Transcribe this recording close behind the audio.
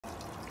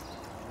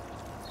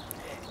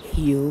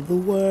Heal the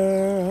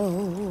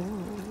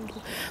world,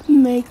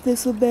 make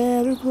this a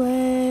better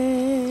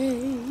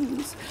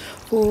place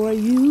for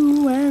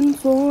you and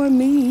for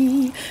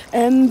me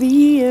and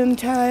the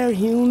entire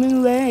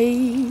human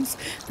race.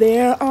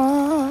 There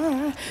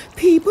are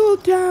people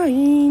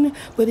dying,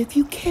 but if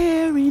you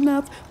care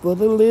enough for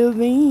the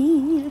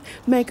living,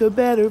 make a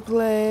better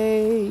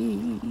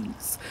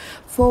place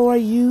for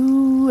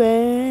you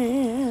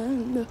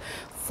and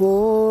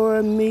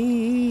for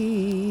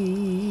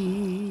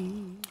me.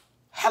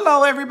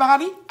 Hello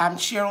everybody, I'm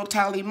Cheryl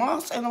Tally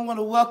Moss and I want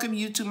to welcome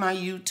you to my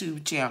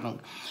YouTube channel.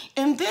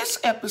 In this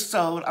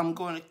episode, I'm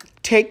going to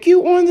take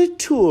you on the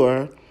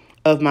tour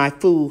of my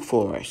food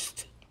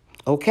forest.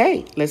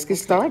 Okay, let's get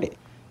started.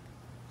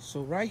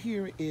 So right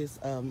here is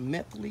a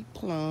methyl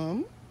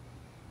plum.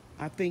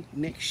 I think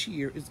next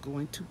year is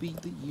going to be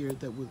the year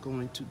that we're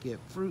going to get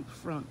fruit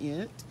from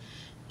it.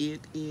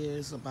 It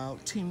is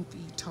about 10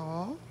 feet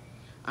tall.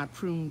 I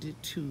pruned it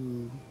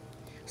to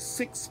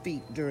 6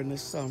 feet during the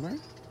summer.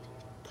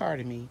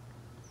 Pardon me,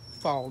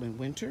 fall and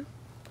winter.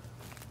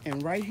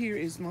 And right here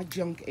is my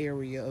junk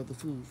area of the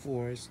food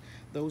forest.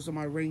 Those are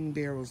my rain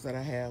barrels that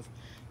I have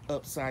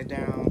upside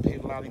down.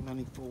 Paid a lot of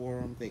money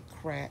for them. They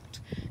cracked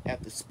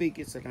at the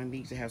spigots and I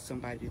need to have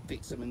somebody to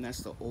fix them. And that's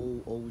the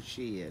old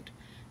shed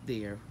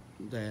there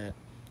that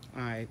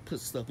I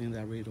put stuff in that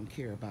I really don't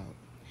care about.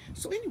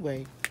 So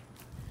anyway,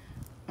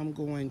 I'm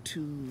going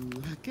to,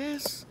 I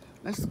guess,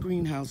 that's the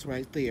greenhouse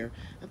right there.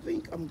 I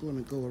think I'm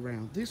going to go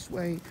around this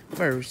way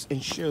first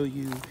and show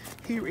you.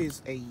 Here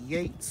is a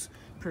Yates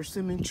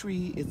persimmon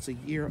tree. It's a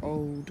year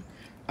old.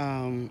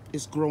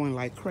 It's growing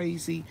like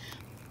crazy.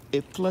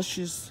 It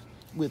flushes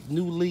with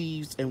new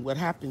leaves, and what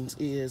happens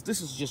is,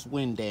 this is just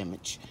wind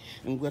damage,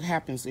 and what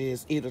happens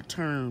is it'll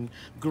turn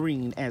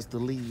green as the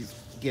leaves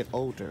get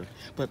older,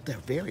 but they're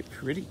very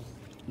pretty.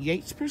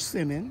 Yates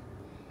persimmon.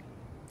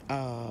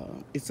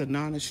 It's a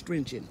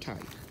non-astringent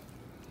type.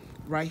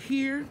 Right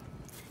here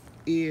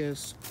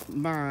is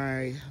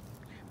my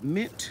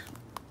mint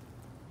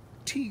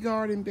tea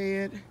garden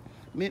bed.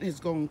 Mint has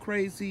gone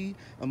crazy.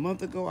 A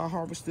month ago, I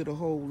harvested a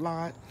whole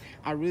lot.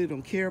 I really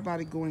don't care about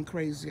it going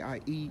crazy.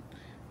 I eat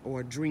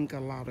or drink a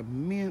lot of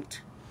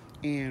mint.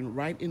 And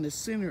right in the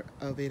center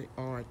of it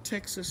are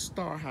Texas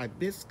star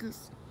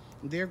hibiscus.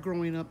 They're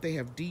growing up. They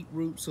have deep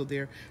roots, so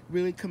they're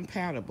really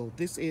compatible.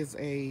 This is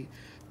a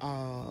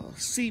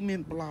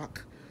cement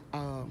block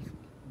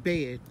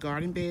bed,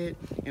 garden bed,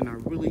 and I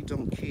really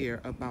don't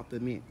care about the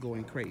mint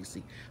going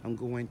crazy. I'm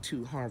going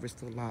to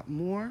harvest a lot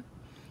more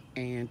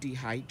and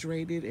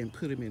dehydrate it and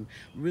put them in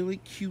really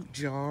cute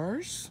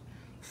jars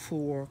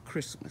for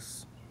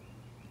Christmas.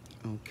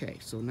 Okay,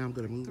 so now I'm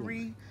going to move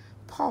 3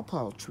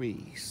 pawpaw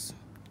trees.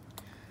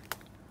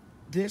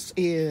 This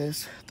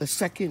is the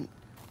second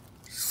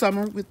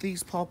summer with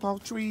these pawpaw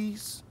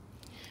trees.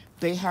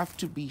 They have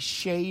to be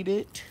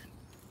shaded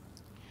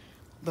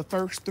the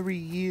first 3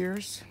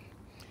 years.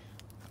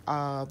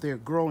 They're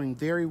growing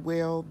very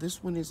well.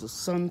 This one is a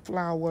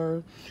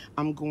sunflower.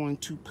 I'm going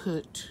to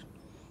put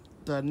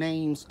the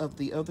names of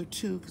the other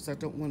 2 because I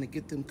don't want to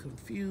get them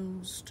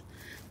confused.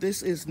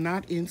 This is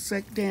not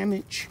insect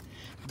damage.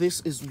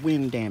 This is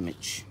wind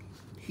damage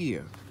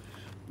here.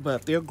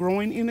 But they're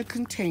growing in a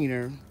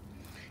container.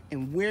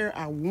 And where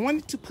I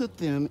wanted to put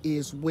them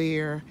is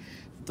where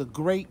the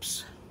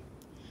grapes,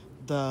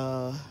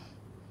 the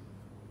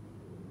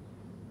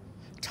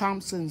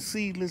Thompson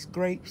seedless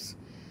grapes,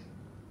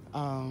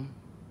 that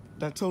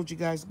I told you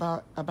guys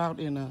about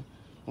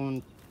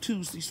on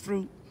Tuesday's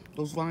fruit.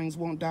 Those vines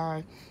won't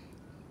die.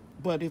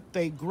 But if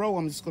they grow,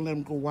 I'm just going to let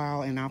them go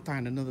wild, and I'll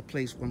find another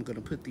place where I'm going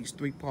to put these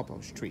 3 pawpaw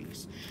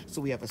trees.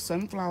 So we have a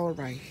sunflower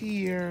right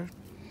here.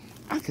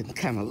 I can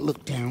kind of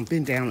look down,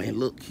 bend down and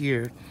look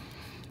here.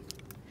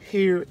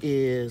 Here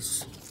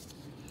is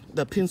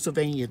the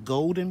Pennsylvania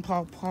golden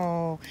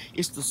pawpaw.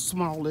 It's the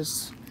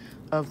smallest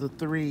of the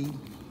 3.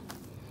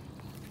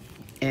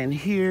 And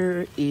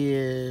here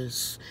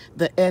is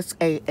the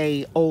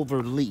SAA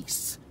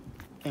overlease.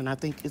 And I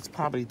think it's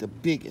probably the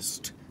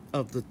biggest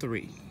of the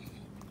 3.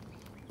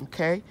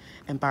 Okay?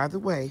 And by the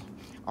way,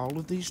 all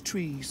of these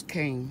trees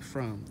came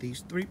from,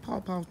 these 3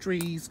 pawpaw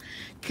trees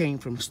came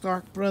from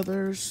Stark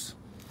Brothers.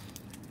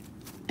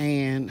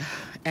 And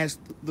as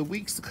the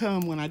weeks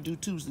come when I do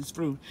Tuesday's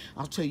fruit,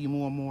 I'll tell you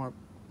more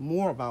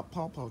about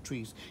pawpaw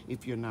trees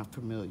if you're not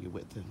familiar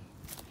with them.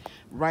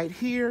 Right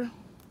here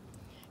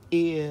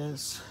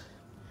is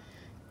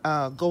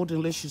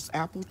Goldenlicious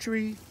apple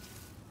tree.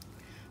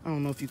 I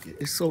don't know if you can,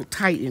 it's so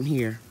tight in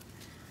here.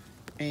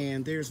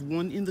 And there's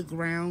one in the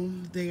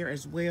ground there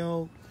as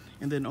well.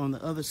 And then on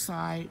the other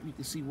side, you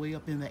can see way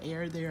up in the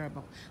air there,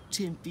 about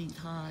 10 feet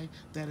high.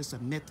 That is a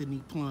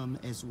metheny plum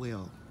as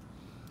well,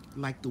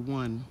 like the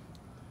one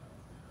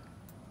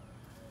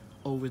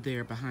over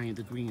there behind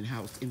the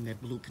greenhouse in that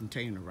blue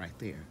container right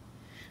there.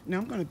 Now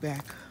I'm going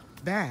to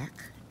back.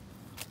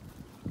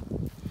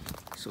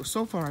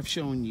 So far I've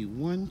shown you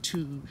 1,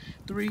 2,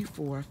 3,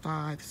 4,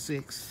 5,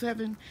 6,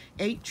 7,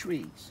 8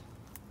 trees.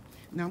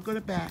 Now I'm going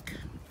to back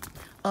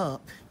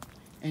up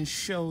and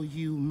show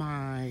you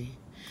my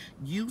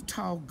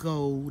Utah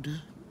Gold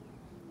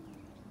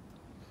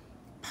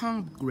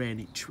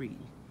pomegranate tree.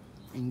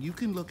 And you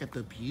can look at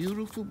the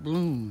beautiful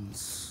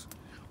blooms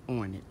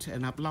on it.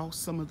 And I've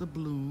lost some of the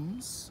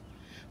blooms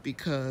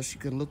because you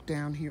can look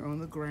down here on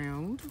the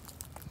ground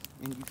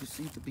and you can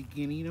see the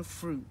beginning of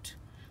fruit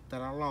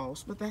that I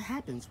lost, but that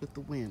happens with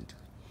the wind.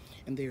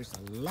 And there's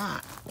a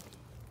lot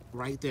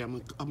right there.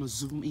 I'm gonna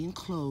zoom in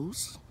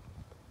close.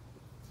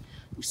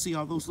 You see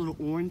all those little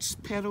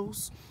orange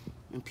petals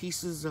and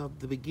pieces of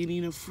the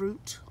beginning of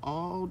fruit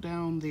all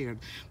down there.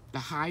 The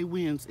high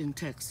winds in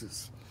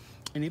Texas.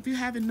 And if you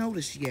haven't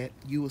noticed yet,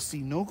 you will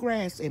see no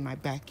grass in my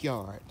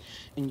backyard.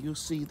 And you'll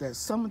see that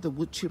some of the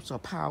wood chips are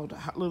piled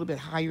a little bit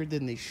higher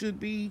than they should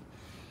be.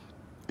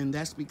 And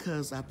that's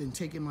because I've been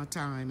taking my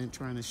time and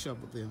trying to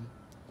shovel them.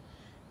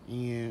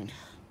 And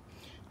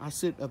I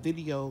sent a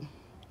video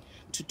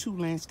to 2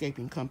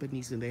 landscaping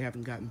companies and they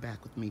haven't gotten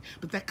back with me.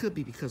 But that could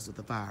be because of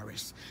the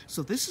virus.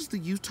 So this is the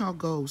Utah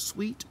Gold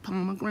Sweet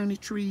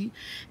Pomegranate tree.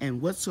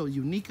 And what's so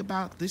unique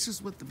about this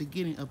is what the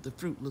beginning of the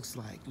fruit looks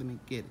like. Let me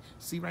get it.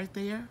 See right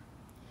there?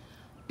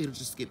 It'll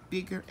just get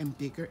bigger and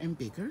bigger and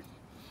bigger.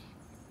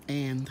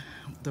 And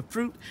the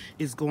fruit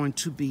is going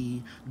to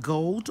be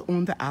gold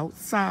on the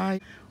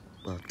outside,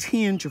 a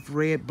tinge of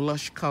red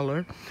blush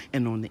color,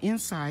 and on the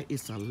inside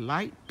it's a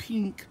light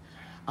pink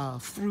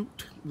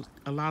fruit with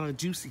a lot of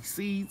juicy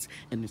seeds,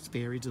 and it's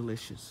very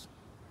delicious.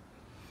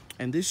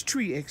 And this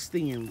tree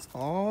extends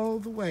all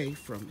the way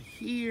from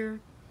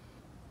here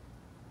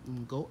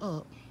and go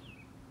up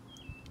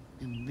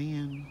and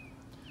then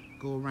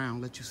go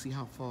around, let you see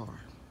how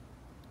far.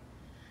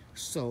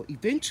 So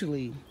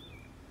eventually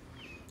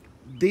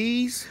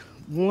these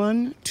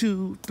 1,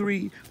 2,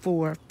 3,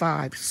 4,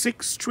 5,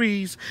 6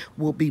 trees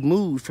will be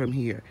moved from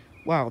here.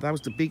 Wow, that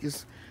was the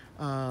biggest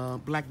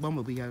black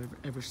bumblebee I've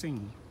ever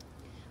seen.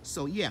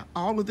 So yeah,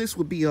 all of this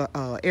would be a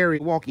area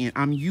to walk in.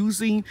 I'm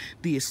using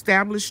the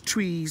established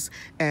trees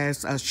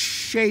as a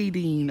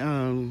shading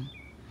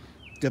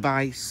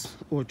device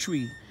or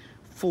tree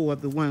for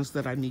the ones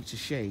that I need to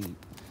shade.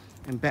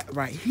 And back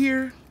right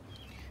here,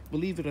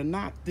 believe it or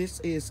not, this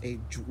is a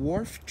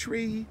dwarf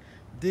tree.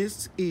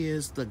 This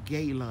is the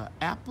Gala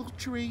apple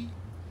tree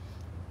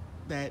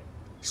that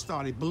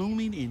started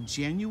blooming in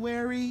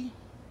January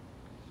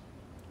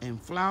and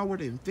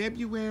flowered in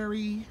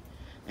February.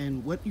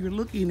 And what you're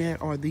looking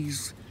at are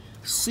these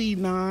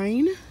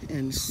C9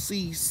 and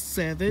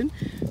C7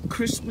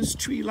 Christmas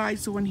tree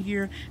lights on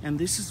here. And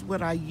this is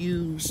what I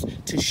use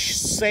to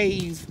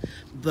save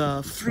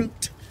the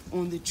fruit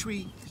on the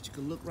tree. You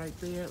can look right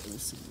there.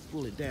 Let's see,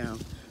 pull it down.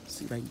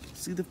 See if I can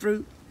see the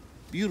fruit.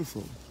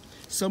 Beautiful.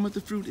 Some of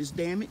the fruit is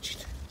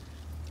damaged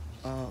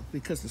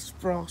because it's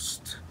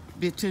frost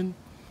bitten,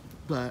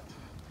 but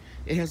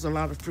it has a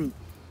lot of fruit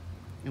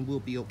and we'll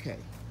be okay.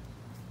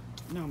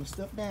 Now I'm gonna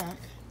step back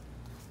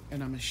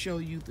and I'm gonna show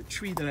you the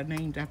tree that I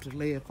named after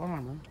Leah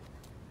Farmer,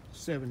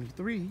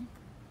 73,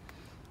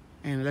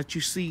 and let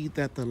you see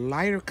that the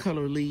lighter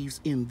color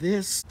leaves in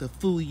this, the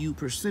Fuyu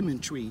persimmon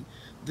tree,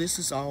 this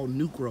is all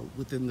new growth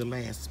within the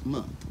last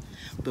month.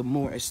 The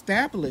more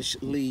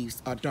established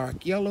leaves are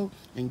dark yellow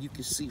and you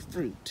can see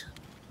fruit.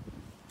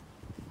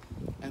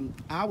 And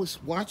I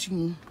was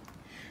watching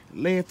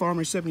Leah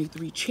Farmer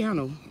 73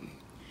 channel,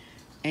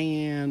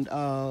 and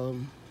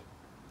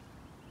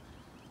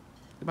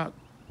about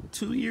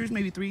 2 years,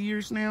 maybe 3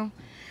 years now,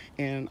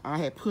 and I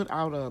had put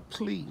out a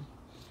plea,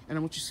 and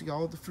I want you to see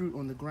all the fruit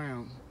on the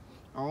ground.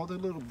 All the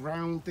little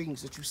brown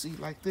things that you see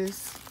like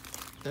this,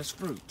 that's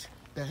fruit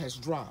that has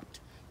dropped.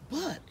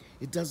 But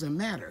it doesn't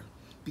matter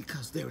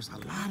because there's a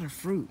lot of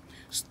fruit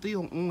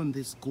still on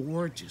this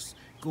gorgeous,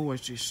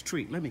 gorgeous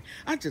tree.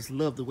 I just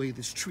love the way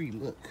this tree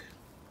looks.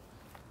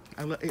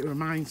 It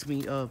reminds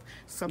me of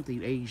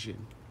something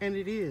Asian, and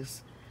it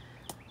is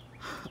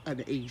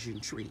an Asian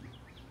tree.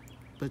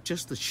 But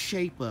just the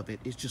shape of it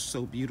is just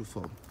so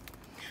beautiful.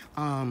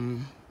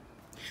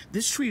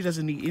 This tree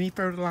doesn't need any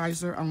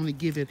fertilizer. I only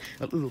give it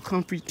a little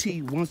Comfrey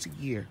tea once a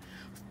year.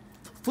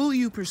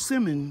 Fuyu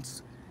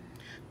persimmons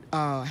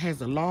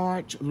has a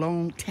large,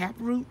 long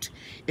taproot,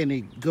 and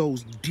it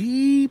goes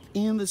deep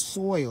in the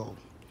soil,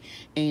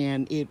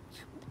 and it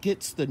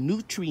gets the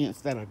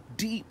nutrients that are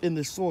deep in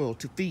the soil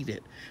to feed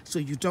it. So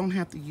you don't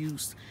have to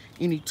use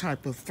any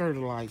type of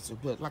fertilizer.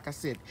 But like I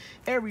said,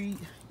 every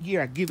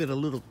year I give it a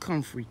little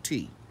Comfrey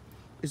tea.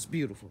 It's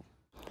beautiful.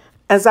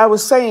 As I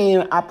was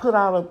saying, I put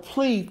out a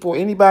plea for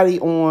anybody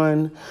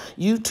on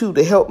YouTube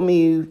to help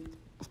me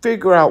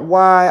figure out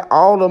why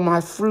all of my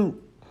fruit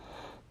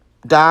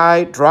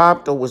died,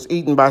 dropped, or was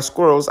eaten by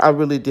squirrels. I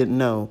really didn't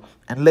know.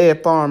 And Leah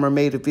Farmer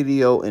made a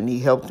video and he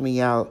helped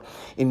me out,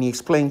 and he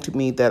explained to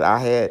me that I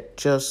had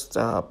just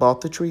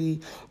bought the tree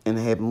and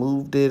had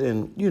moved it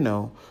and, you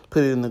know,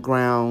 put it in the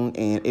ground,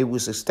 and it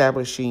was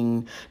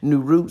establishing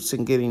new roots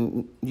and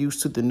getting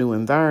used to the new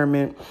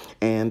environment,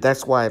 and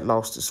that's why it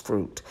lost its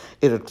fruit.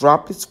 It'll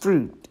drop its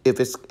fruit if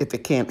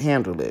it can't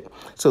handle it.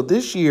 So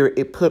this year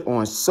it put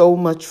on so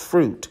much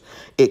fruit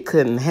it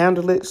couldn't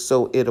handle it,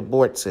 so it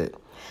aborts it.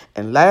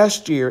 And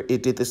last year,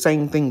 it did the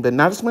same thing, but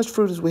not as much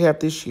fruit as we have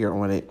this year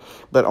on it,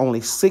 but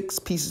only 6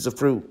 pieces of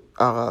fruit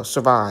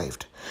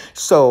survived.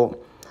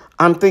 So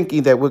I'm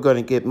thinking that we're going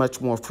to get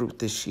much more fruit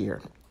this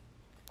year.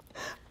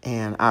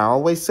 And I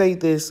always say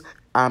this,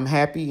 I'm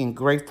happy and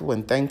grateful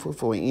and thankful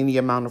for any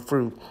amount of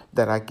fruit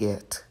that I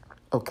get.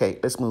 Okay,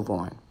 let's move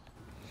on.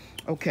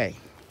 Okay,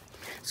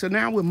 so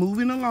now we're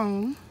moving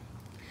along,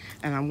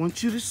 and I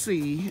want you to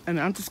see, and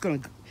I'm just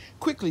going to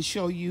quickly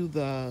show you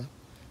the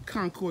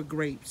Concord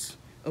grapes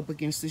up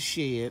against the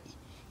shed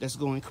that's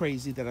going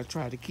crazy that I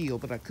tried to kill,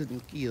 but I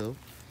couldn't kill.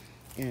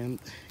 And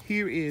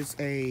here is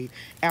a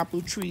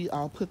apple tree.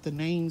 I'll put the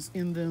names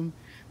in them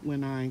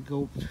when I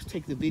go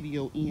take the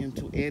video in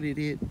to edit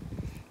it.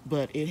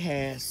 But it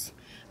has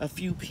a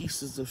few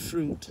pieces of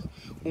fruit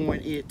on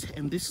it.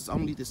 And this is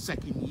only the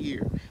 2nd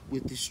year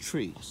with this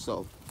tree.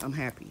 So I'm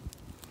happy.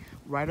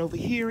 Right over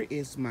here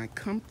is my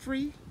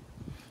Comfrey.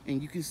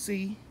 And you can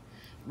see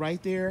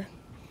right there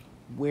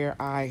where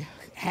I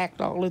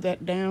hacked all of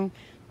that down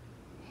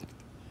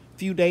a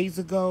few days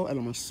ago. And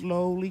I'm going to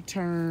slowly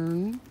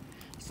turn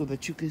so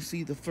that you can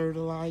see the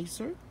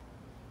fertilizer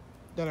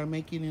that I'm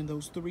making in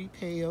those 3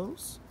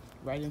 pails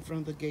right in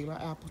front of the Gala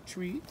apple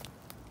tree.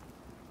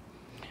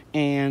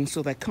 And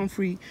so that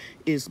Comfrey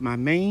is my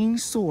main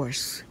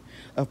source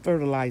of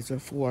fertilizer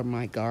for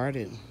my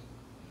garden.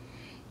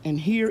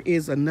 And here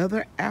is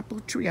another apple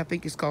tree. I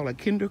think it's called a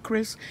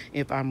Kindercrest.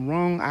 If I'm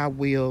wrong, I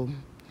will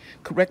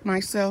correct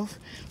myself.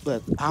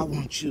 But I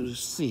want you to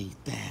see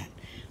that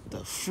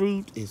the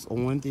fruit is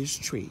on this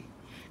tree.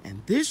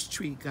 And this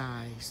tree,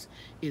 guys,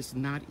 is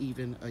not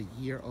even a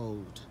year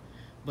old.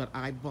 But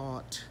I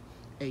bought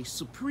a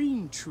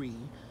Supreme tree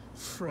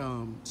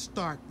from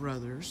Stark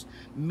Brothers,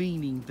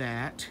 meaning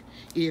that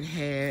it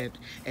had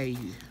a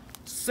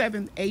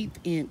 7/8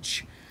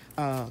 inch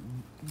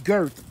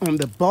girth on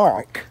the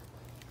bark.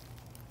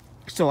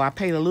 So I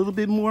paid a little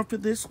bit more for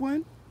this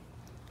one,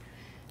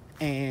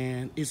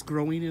 and it's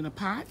growing in a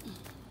pot.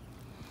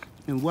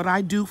 And what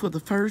I do for the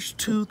first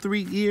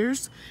 2-3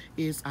 years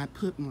is I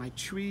put my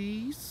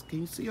trees,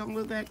 can you see all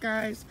of that,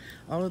 guys?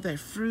 All of that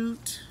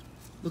fruit.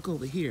 Look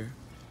over here.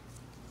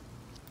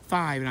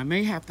 5, and I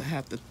may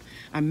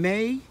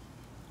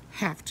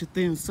have to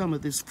thin some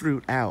of this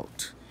fruit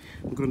out.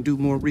 I'm gonna do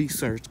more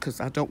research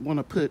because I don't want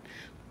to put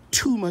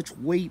too much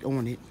weight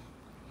on it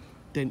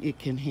than it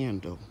can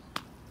handle.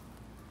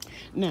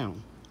 Now,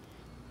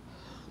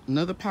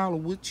 another pile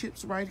of wood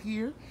chips right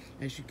here.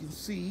 As you can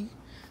see,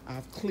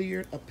 I've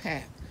cleared a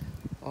path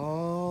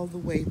all the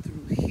way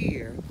through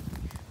here.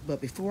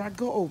 But before I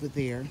go over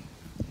there,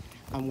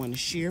 I want to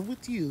share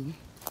with you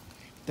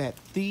that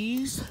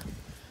these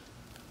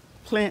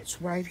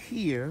plants right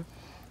here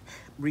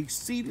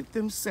reseeded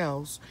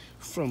themselves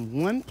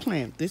from one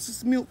plant. This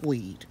is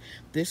milkweed.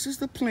 This is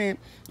the plant,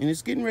 and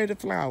it's getting ready to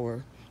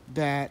flower,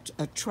 that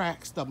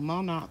attracts the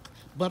monarch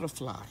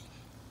butterfly.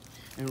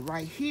 And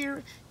right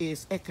here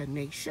is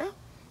echinacea,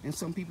 and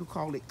some people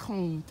call it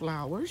cone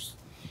flowers.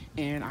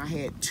 And I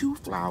had 2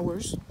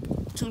 flowers,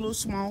 2 little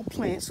small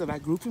plants that I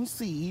grew from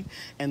seed,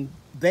 and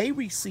they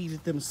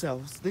reseeded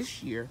themselves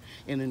this year.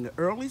 And in the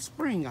early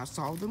spring, I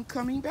saw them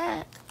coming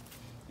back.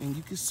 And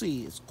you can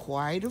see it's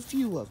quite a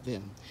few of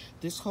them.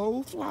 This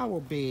whole flower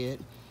bed,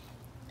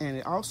 and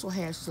it also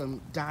has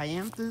some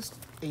dianthus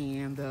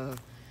and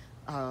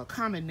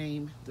common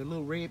name, the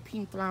little red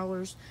pink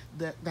flowers,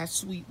 that's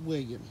Sweet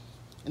William.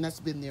 And that's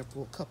been there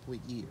for a couple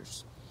of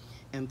years.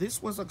 And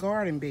this was a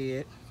garden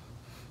bed,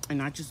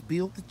 and I just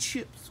built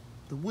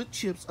the wood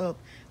chips up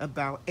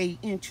about 8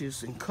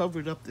 inches and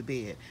covered up the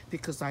bed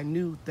because I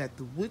knew that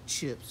the wood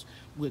chips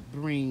would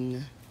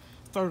bring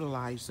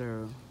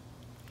fertilizer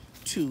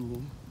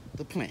to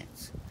the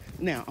plants.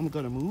 Now I'm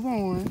gonna move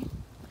on,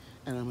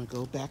 and I'm gonna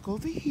go back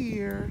over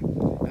here,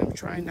 and I'm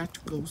trying not to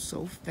go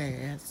so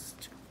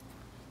fast.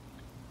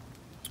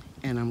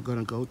 And I'm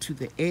gonna go to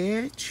the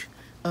edge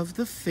of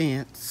the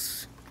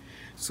fence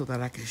so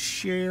that I can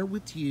share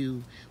with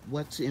you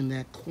what's in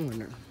that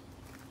corner.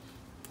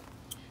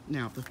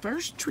 Now, the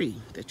first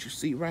tree that you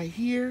see right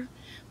here,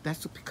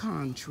 that's a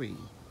pecan tree.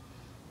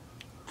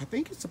 I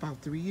think it's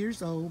about 3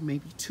 years old,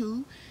 maybe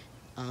 2.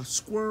 A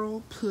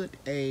squirrel put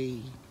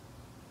a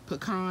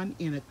pecan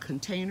in a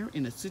container,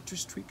 in a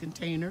citrus tree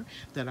container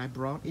that I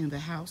brought in the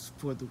house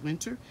for the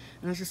winter.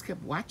 And I just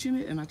kept watching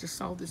it, and I just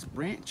saw this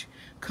branch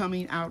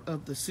coming out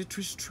of the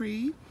citrus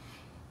tree,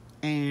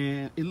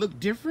 and it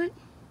looked different.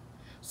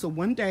 So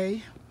one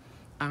day,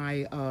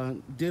 I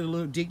did a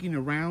little digging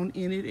around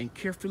in it and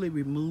carefully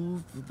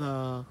removed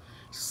the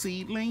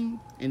seedling,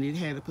 and it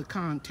had a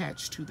pecan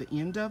attached to the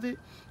end of it.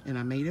 And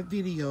I made a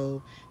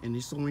video, and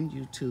it's on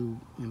YouTube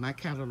in my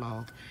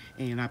catalog.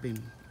 And I've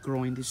been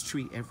growing this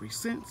tree ever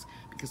since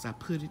because I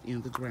put it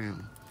in the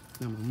ground.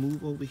 Now I'm gonna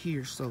move over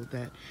here so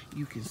that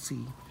you can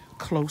see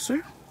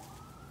closer.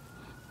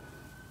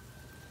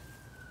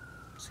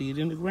 See it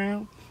in the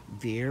ground?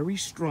 Very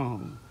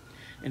strong.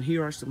 And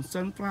here are some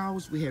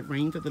sunflowers. We had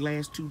rain for the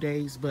last 2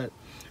 days, but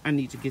I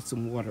need to get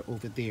some water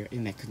over there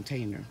in that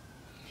container.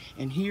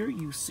 And here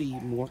you see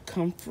more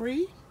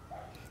comfrey,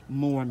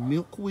 more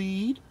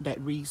milkweed that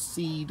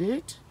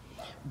reseeded.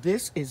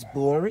 This is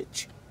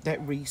borage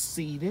that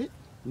reseeded,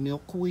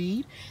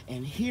 milkweed.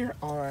 And here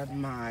are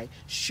my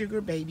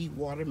sugar baby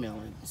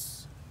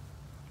watermelons.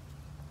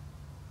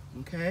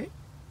 Okay?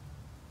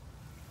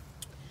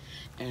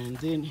 And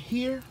then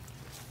here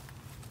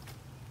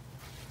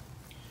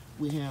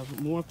we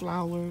have more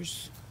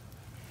flowers.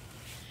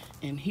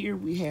 And here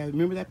we have,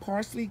 remember that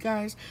parsley,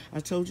 guys? I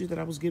told you that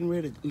I was getting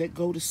ready to let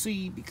go to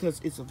seed because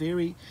it's a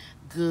very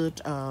good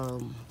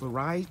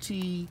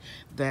variety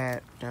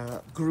that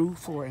grew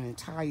for an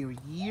entire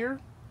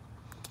year.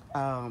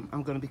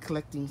 I'm going to be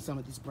collecting some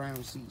of these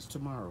brown seeds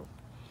tomorrow.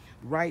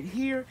 Right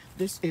here,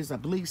 this is, I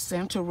believe,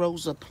 Santa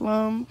Rosa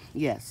plum.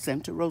 Yes,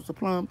 Santa Rosa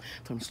plum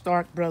from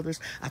Stark Brothers.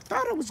 I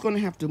thought I was going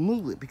to have to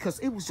move it because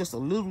it was just a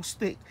little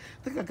stick.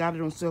 I think I got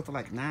it on sale for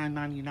like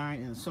 $9.99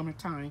 in the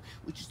summertime,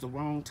 which is the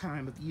wrong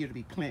time of year to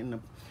be planting a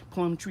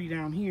plum tree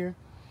down here.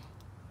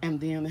 And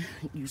then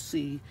you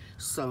see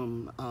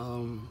some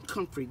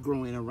comfrey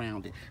growing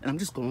around it. And I'm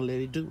just going to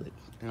let it do it.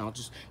 And I'll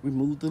just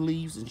remove the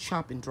leaves and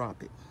chop and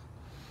drop it.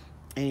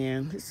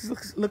 And this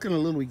is looking a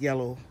little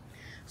yellow.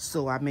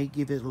 So I may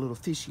give it a little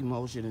fish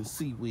emulsion and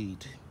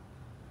seaweed.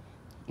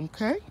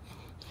 Okay?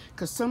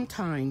 Because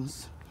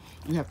sometimes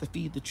you have to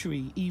feed the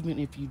tree even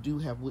if you do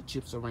have wood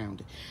chips around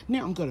it.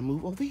 Now I'm going to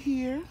move over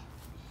here.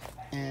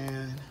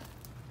 And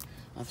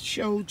I've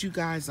showed you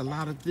guys a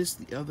lot of this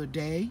the other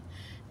day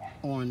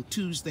on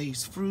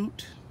Tuesday's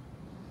fruit.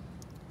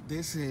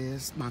 This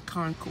is my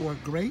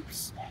Concord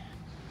grapes.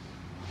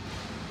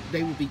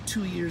 They will be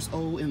 2 years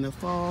old in the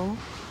fall.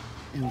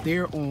 And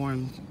they're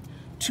on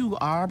 2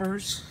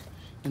 arbors.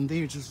 And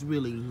they're just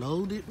really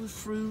loaded with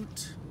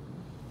fruit.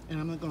 And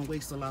I'm not going to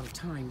waste a lot of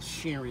time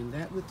sharing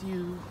that with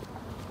you.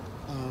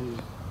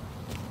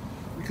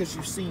 Because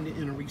you've seen it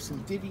in a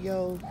recent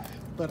video.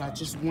 But I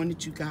just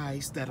wanted you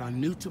guys that are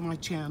new to my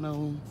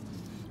channel.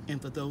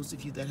 And for those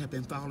of you that have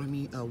been following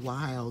me a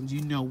while,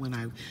 you know when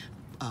I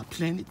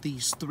planted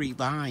these 3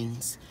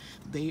 vines,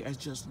 they are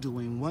just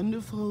doing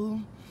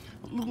wonderful.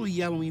 A little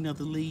yellowing of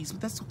the leaves,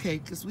 but that's okay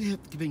because we have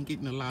been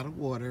getting a lot of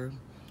water.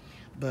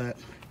 But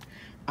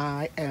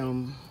I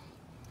am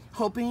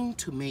hoping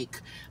to make,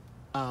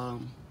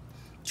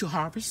 to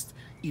harvest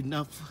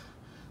enough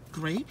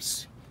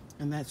grapes.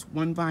 And that's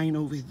 1 vine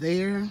over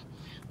there,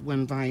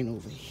 1 vine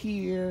over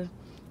here,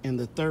 and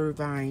the 3rd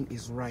vine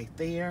is right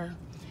there.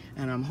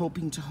 And I'm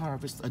hoping to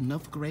harvest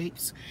enough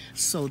grapes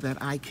so that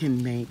I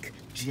can make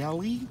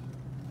jelly,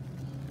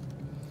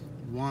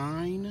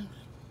 wine.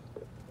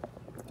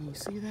 Can you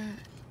see that?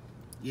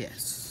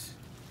 Yes.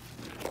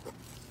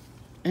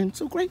 And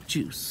some grape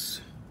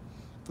juice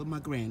for my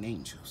grand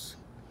angels.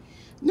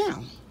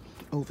 Now,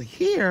 over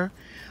here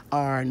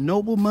are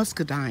noble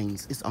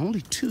muscadines. It's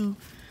only 2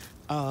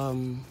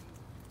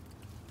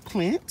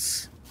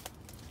 plants,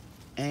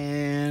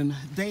 and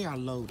they are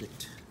loaded.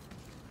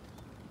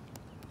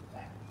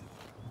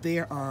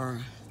 There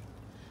are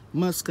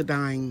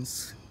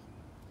muscadines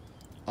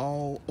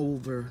all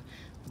over.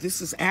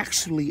 This is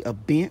actually a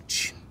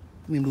bench.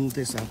 Let me move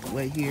this out the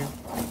way here.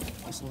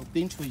 It's a little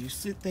bench where you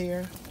sit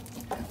there,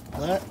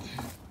 but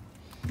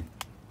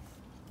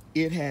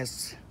it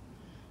has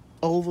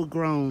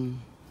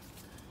overgrown,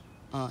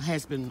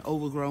 has been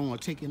overgrown or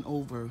taken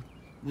over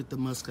with the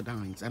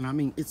muscadines. And I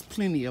mean, it's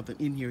plenty of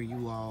it in here,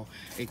 you all,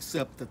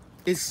 except that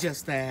it's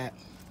just that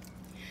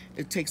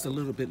it takes a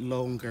little bit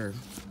longer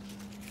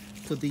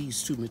for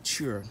these to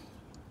mature.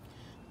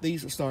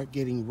 These will start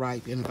getting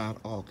ripe in about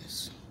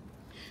August.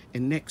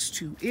 And next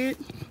to it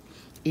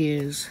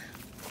is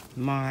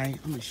my,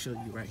 let me show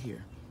you right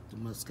here, the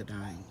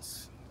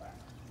muscadines.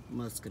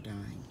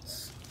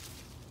 Muscadines.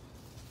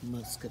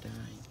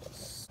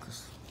 Muscadines.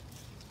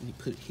 Let me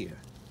put it here.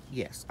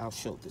 Yes, I'll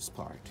show this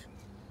part.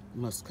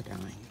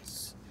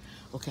 Muscadines.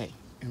 Okay,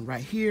 and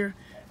right here,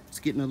 it's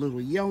getting a little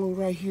yellow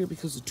right here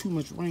because of too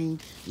much rain.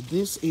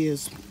 This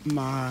is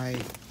my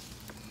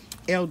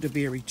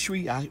elderberry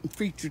tree. I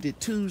featured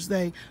it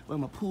Tuesday, but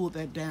I'm gonna pull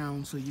that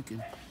down so you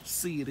can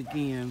see it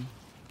again.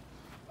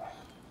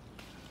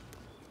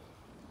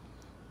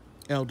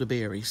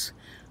 Elderberries.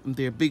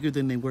 They're bigger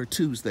than they were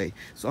Tuesday.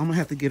 So I'm gonna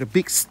have to get a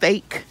big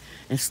stake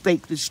and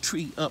stake this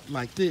tree up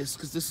like this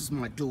because this is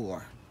my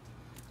door.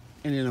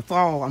 And in the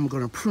fall, I'm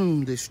gonna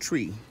prune this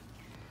tree.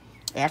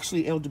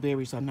 Actually,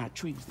 elderberries are not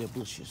trees, they're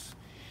bushes.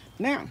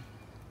 Now,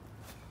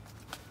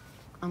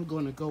 I'm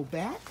gonna go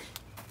back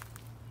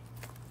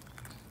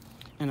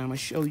and I'm gonna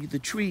show you the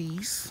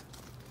trees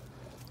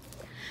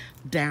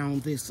down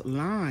this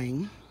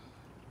line.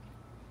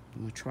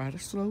 I'm gonna try to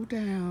slow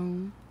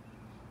down.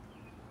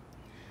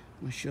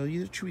 I'm gonna show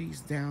you the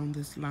trees down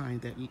this line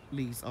that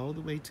leads all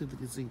the way to the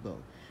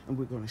gazebo. And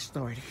we're gonna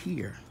start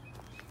here.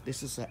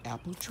 This is an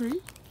apple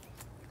tree.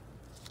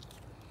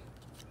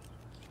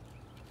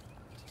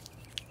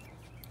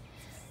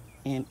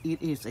 And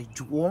it is a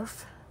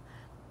dwarf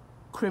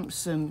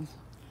crimson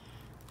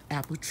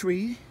apple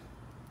tree.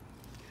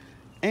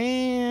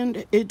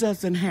 And it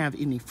doesn't have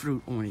any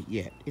fruit on it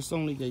yet. It's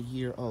only a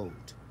year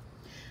old.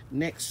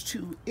 Next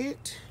to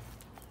it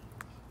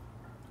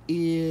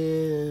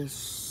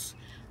is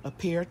a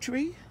pear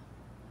tree.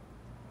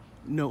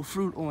 No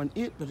fruit on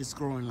it, but it's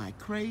growing like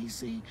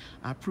crazy.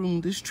 I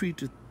pruned this tree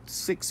to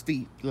 6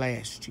 feet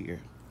last year.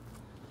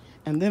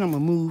 And then I'm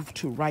gonna move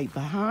to right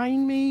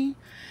behind me.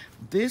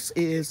 This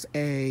is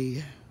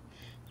a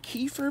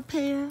kefir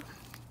pear,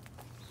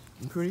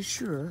 I'm pretty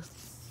sure.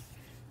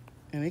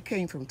 And it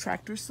came from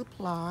Tractor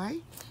Supply.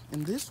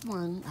 And this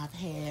one I've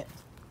had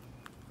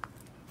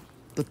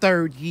the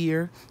 3rd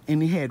year,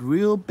 and it had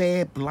real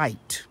bad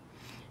blight.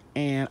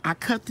 And I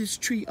cut this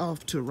tree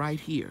off to right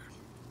here,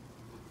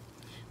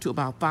 to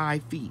about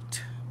 5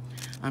 feet.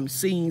 I'm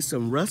seeing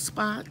some rust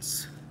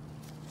spots.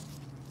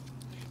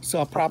 So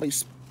I'll probably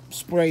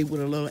spray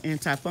with a little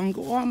antifungal,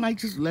 or I might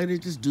just let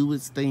it just do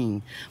its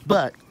thing.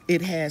 But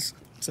it has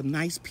some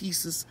nice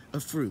pieces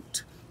of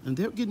fruit, and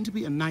they're getting to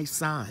be a nice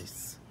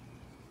size.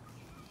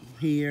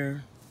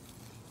 Here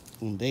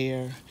and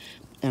there.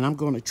 And I'm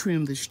gonna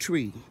trim this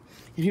tree.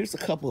 And here's a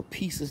couple of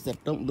pieces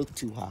that don't look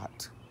too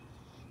hot,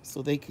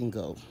 so they can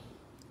go.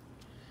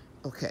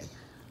 Okay.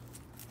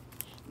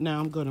 Now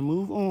I'm gonna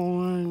move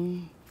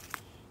on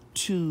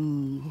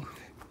to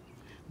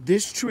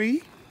this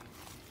tree,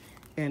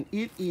 and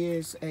it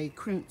is a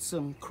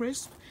Crimson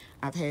Crisp.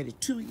 I've had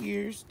it 2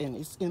 years, and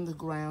it's in the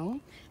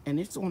ground, and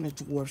it's on a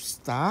dwarf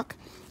stock,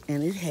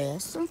 and it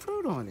has some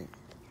fruit on it.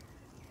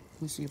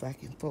 Let me see if I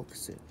can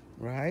focus it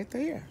right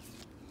there.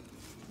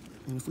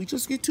 And if we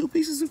just get 2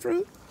 pieces of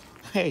fruit,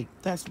 hey,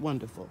 that's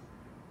wonderful.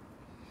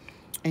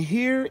 And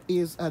here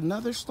is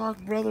another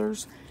Stark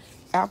Brothers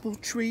apple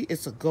tree.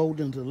 It's a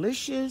Golden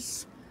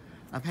Delicious.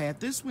 I've had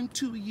this one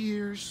 2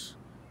 years.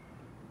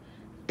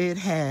 It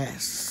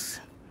has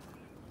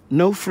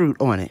no fruit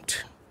on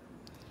it.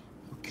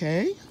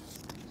 Okay.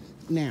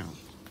 Now,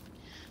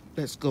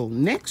 let's go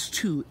next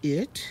to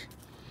it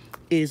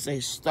is a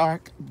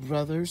Stark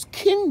Brothers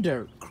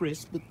Kinder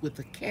Crisp with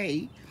a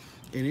K,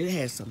 and it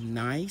has some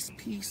nice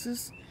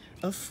pieces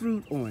of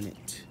fruit on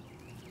it.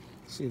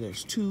 See,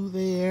 there's 2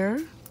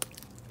 there.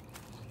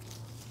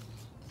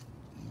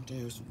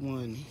 There's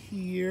 1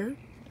 here.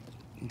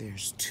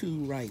 There's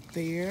 2 right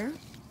there.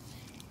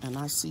 And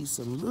I see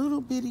some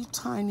little bitty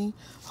tiny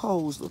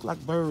holes, look like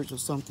birds or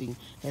something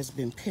has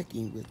been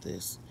pecking with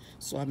this.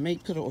 So I may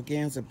put an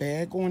organza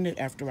bag on it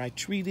after I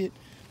treat it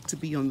to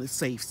be on the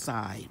safe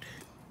side.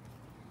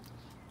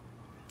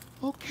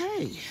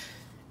 Okay.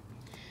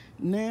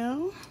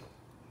 Now,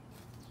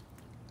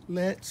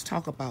 let's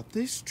talk about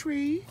this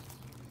tree.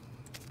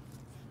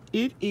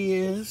 It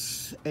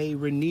is a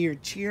Rainier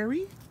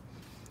cherry.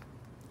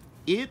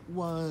 It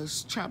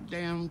was chopped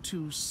down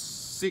to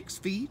 6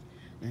 feet,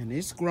 and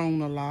it's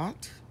grown a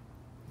lot.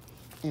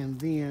 And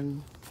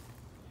then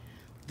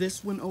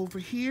this one over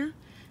here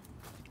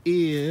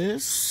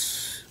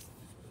is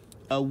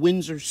a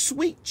Windsor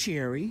Sweet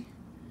Cherry.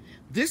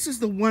 This is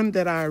the one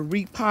that I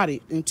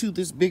repotted into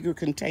this bigger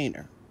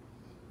container.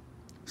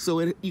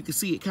 So you can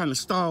see it kind of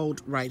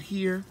stalled right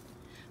here.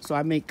 So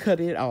I may cut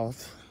it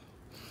off.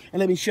 And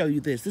let me show you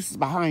this. This is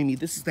behind me.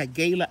 This is that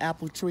Gala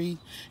apple tree.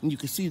 And you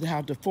can see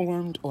how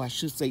deformed, or I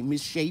should say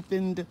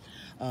misshapen,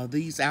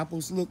 these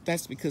apples look.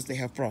 That's because they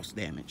have frost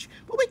damage.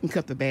 But we can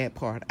cut the bad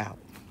part out.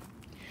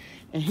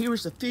 And here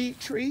is a fig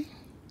tree.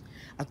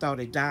 I thought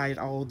it died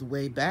all the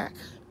way back,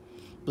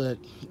 but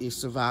it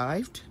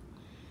survived.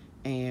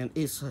 And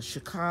it's a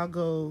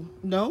Chicago,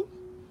 no,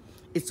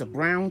 it's a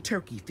brown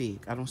turkey fig.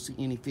 I don't see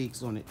any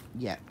figs on it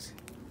yet.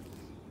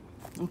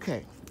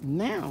 Okay,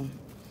 now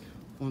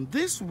on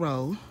this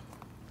row,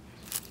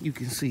 you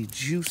can see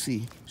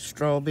juicy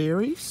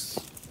strawberries,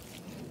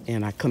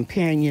 and I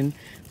companion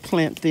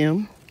plant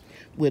them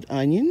with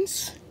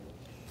onions.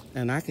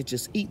 And I could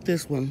just eat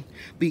this one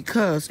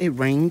because it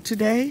rained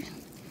today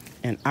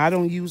and I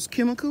don't use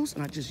chemicals,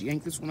 and I just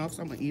yanked this one off,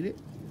 so I'm gonna eat it.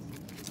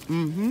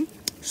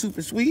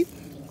 Super sweet.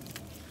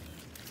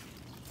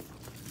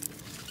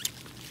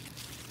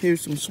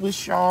 Here's some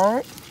Swiss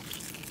chard.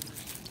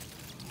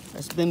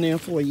 That's been there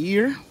for a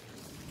year.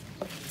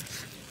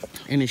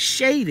 And it's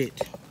shaded.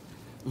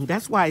 And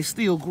that's why it's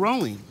still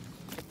growing.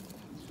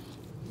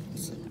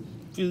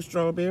 A few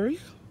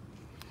strawberries.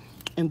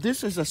 And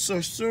this is a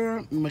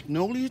Saussure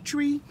magnolia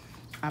tree.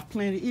 I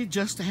planted it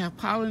just to have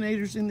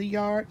pollinators in the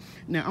yard.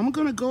 Now I'm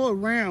gonna go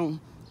around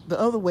the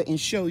other way and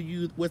show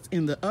you what's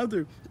in the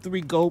other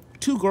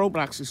two grow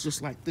boxes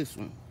just like this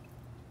one.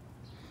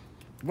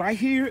 Right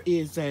here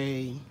is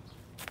a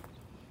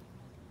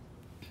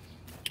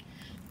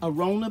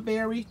Rona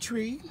berry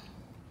tree,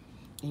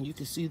 and you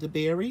can see the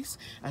berries.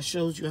 I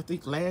showed you, I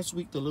think last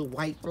week, the little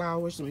white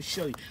flowers. Let me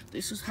show you.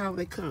 This is how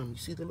they come. You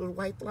see the little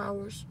white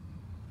flowers?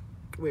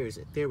 Where is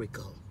it? There we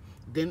go.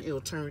 Then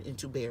it'll turn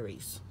into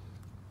berries.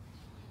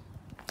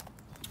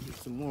 Here's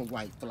some more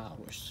white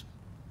flowers.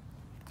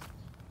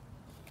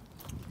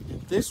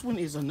 And this one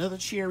is another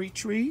cherry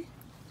tree.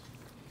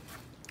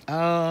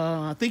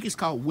 I think it's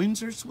called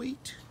Windsor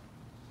Sweet.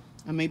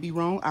 I may be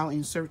wrong. I'll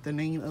insert the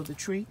name of the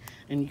tree.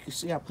 And you can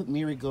see I put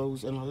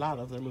marigolds in a lot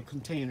of the little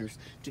containers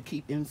to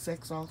keep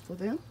insects off of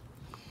them.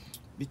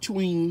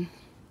 Between,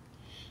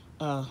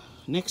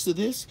 next to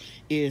this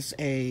is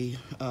a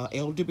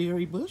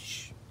elderberry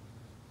bush.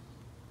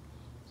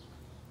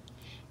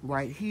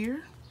 Right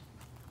here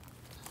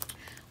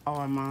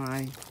are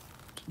my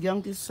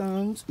youngest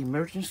son's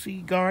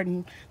emergency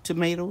garden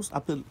tomatoes. I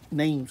put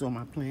names on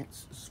my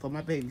plants. This is for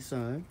my baby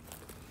son.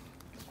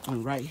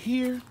 And right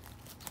here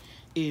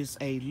is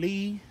a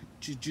Lee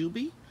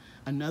jujube,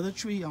 another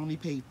tree I only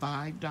paid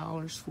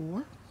 $5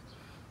 for.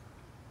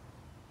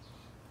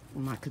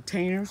 My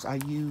containers I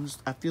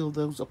filled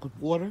those up with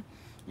water,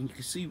 and you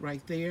can see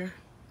right there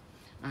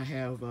I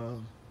have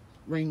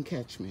rain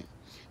catchment.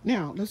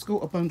 Now let's go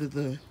up under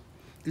the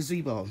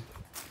gazebo.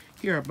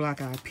 Here are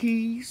black-eyed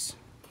peas,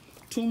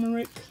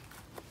 turmeric,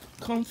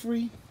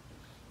 comfrey,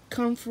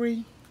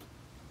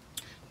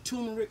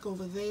 turmeric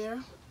over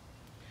there,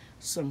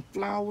 some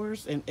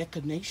flowers and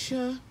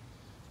echinacea,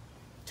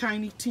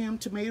 Tiny Tim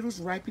tomatoes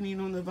ripening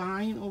on the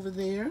vine over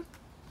there.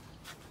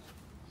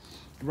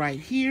 Right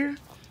here,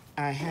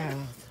 I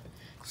have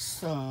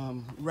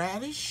some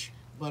radish,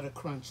 butter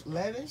crunch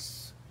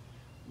lettuce,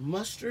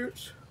 mustard,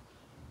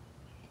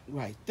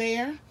 right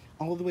there.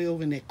 All the way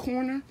over in that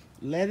corner,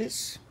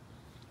 lettuce,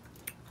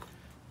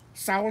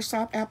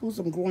 soursop apples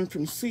I'm growing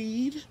from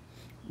seed,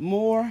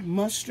 more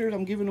mustard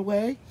I'm giving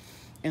away.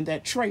 And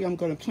that tray, I'm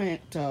going to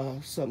plant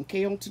some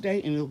kale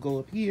today, and it'll go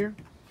up here.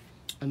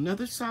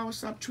 Another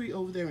soursop tree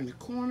over there in the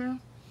corner.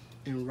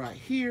 And right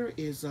here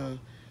is a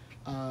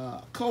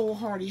cold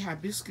hardy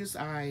hibiscus.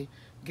 I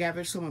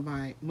gathered some of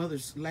my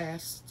mother's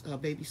last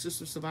baby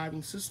sister,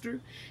 surviving sister,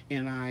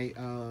 and I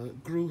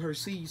grew her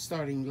seeds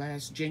starting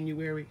last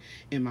January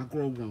in my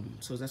grow room.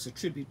 So that's a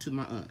tribute to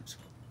my aunt.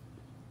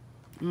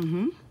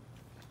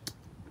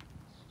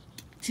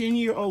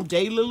 10-year-old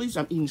daylilies.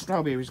 I'm eating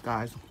strawberries,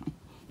 guys.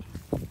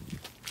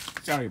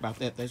 Sorry about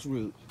that, that's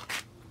rude.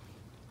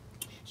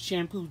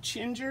 Shampoo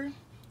ginger,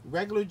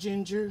 regular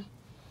ginger.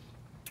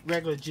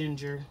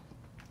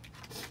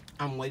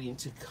 I'm waiting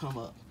to come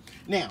up.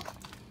 Now,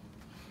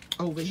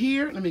 over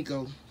here, let me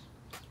go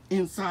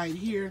inside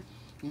here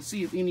and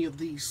see if any of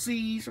these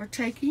seeds are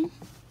taking.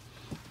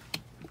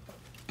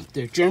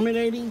 They're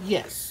germinating,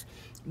 yes.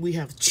 We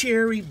have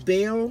cherry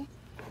bell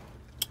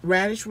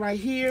radish right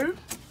here.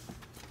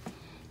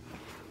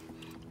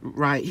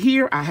 Right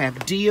here, I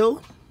have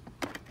dill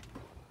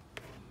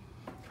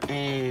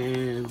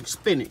and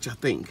spinach, I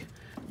think.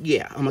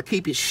 Yeah, I'm gonna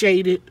keep it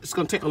shaded. It's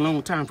gonna take a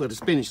long time for the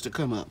spinach to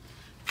come up.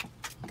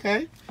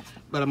 Okay?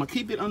 But I'm gonna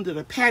keep it under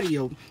the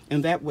patio,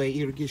 and that way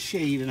it'll get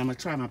shade, and I'm gonna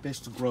try my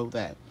best to grow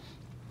that.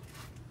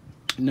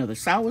 Another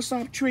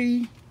soursop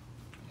tree.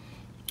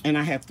 And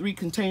I have 3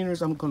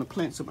 containers. I'm gonna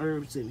plant some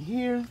herbs in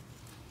here.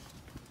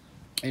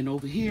 And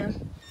over here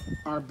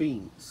are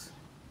beans.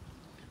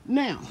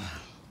 Now,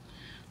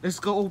 let's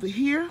go over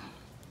here,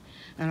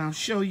 and I'll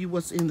show you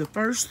what's in the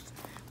first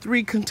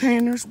 3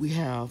 containers. We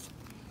have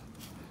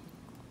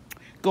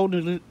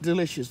Golden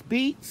Delicious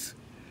beets,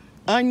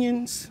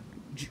 onions,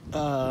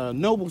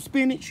 noble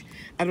spinach.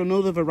 I don't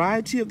know the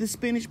variety of this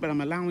spinach, but I'm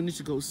allowing it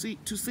to go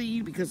to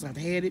seed because I've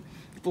had it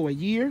for a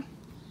year.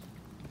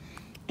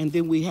 And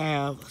then we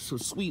have some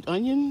sweet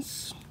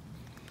onions.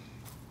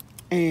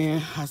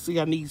 And I see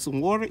I need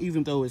some water,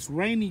 even though it's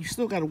rainy. You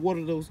still got to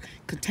water those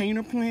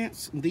container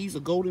plants. And these are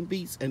golden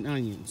beets and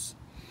onions,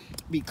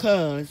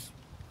 because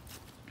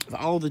of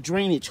all the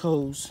drainage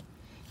holes,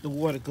 the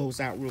water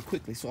goes out real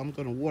quickly. So I'm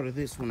going to water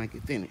this when I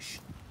get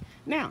finished.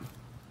 Now,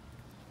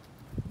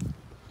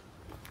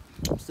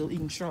 I'm still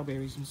eating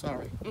strawberries, I'm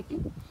sorry.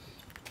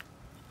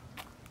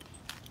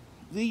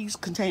 These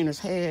containers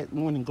had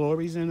morning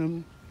glories in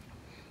them.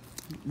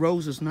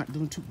 Roses not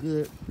doing too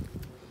good.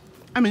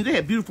 I mean, they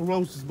have beautiful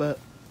roses, but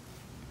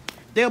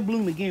they'll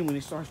bloom again when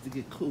it starts to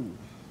get cool.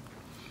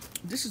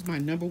 This is my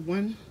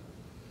 #1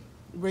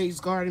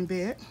 raised garden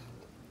bed.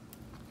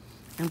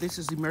 And this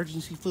is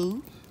emergency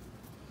food.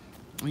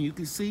 And you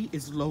can see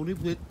it's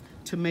loaded with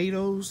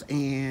tomatoes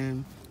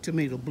and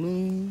tomato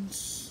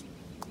blooms.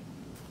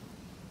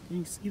 Can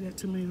you see that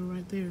tomato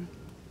right there?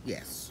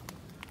 Yes.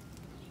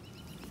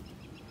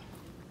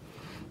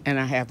 And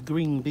I have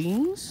green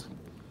beans.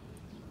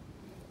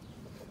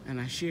 And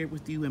I shared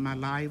with you in my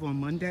live on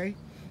Monday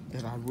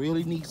that I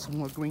really need some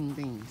more green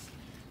beans.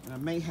 And I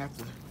may have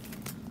to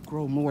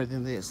grow more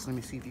than this. Let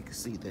me see if you can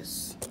see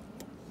this.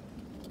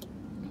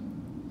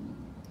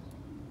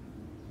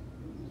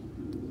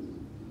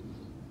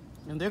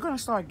 And they're going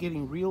to start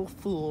getting real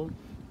full,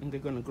 and they're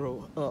going to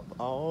grow up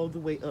all the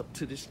way up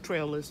to this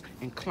trellis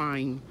and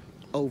climb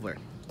over.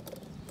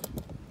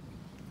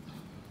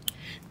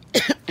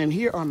 And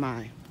here are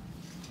my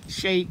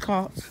shade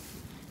cots.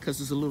 Because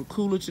it's a little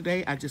cooler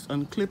today, I just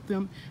unclip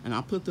them, and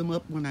I'll put them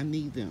up when I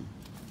need them.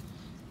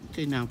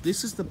 Okay, now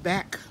this is the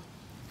back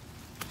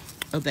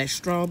of that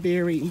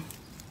strawberry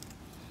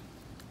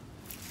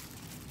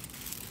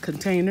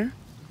container.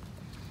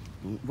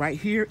 Right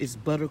here is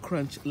butter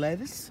crunch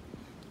lettuce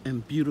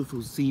and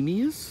beautiful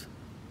zinnias.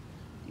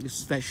 This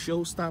is that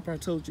showstopper I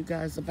told you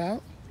guys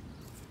about.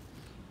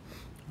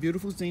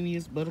 Beautiful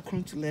zinnias, butter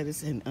crunch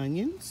lettuce, and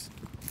onions.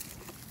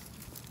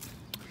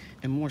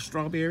 And more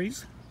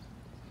strawberries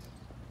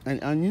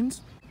and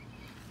onions.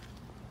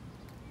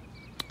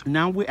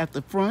 Now we're at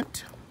the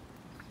front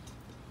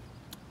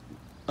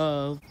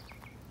of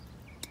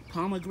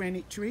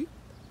pomegranate tree.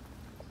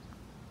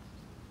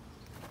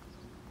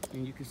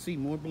 And you can see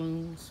more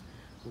blooms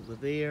over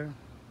there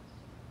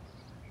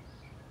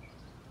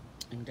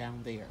and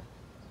down there.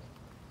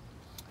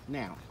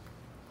 Now,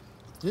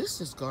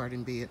 this is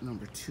garden bed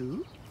number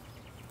 2.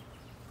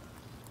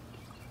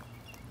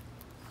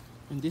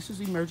 And this is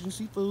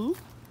emergency food.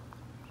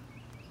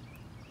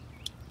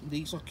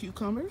 These are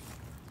cucumbers.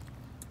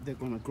 They're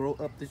gonna grow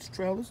up this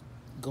trellis,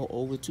 go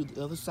over to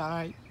the other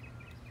side,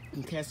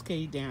 and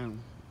cascade down.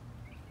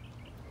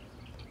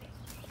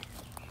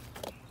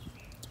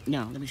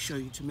 Now, let me show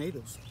you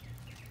tomatoes.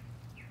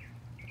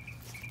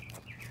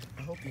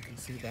 I hope you can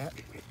see that.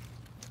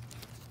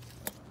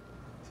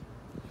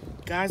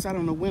 Guys, I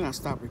don't know when I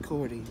stopped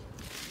recording.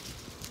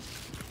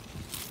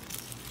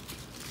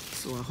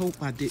 So I hope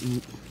I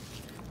didn't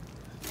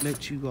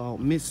let you all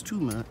miss too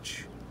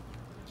much.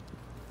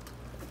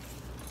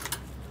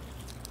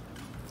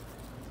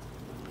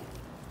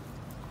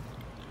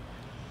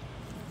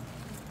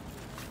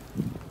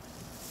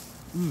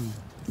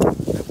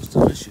 That was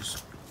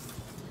delicious.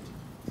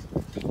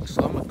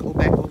 So I'm gonna go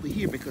back over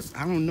here because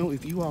I don't know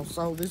if you all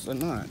saw this or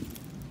not. Is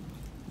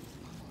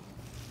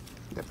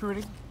that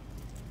pretty?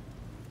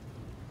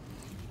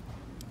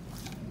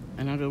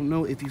 And I don't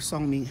know if you saw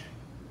me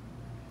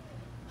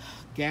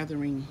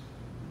gathering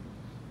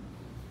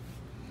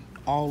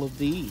all of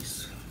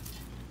these.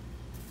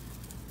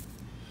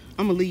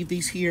 I'm gonna leave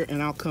these here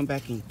and I'll come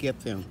back and get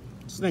them.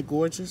 Isn't that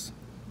gorgeous?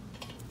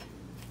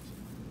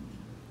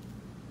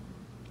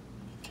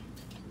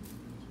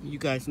 You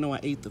guys know I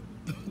ate the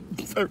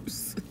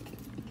first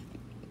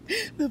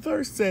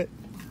set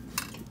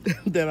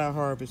that I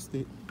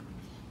harvested.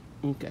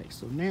 Okay,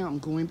 so now I'm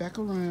going back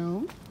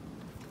around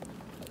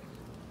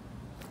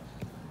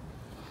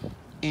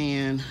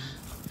and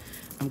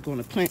I'm going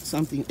to plant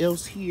something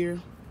else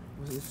here.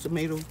 This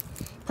tomato,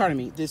 pardon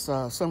me, this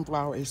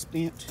sunflower is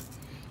spent,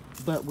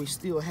 but we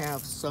still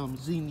have some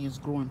zinnias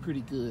growing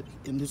pretty good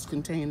in this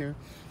container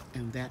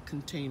and that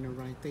container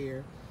right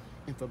there.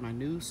 And for my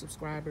new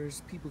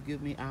subscribers, people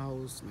give me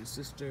owls, my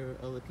sister,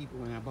 other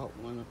people, and I bought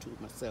 1 or 2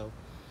 myself.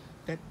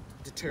 That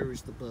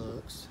deters the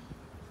bugs.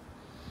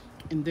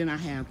 And then I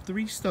have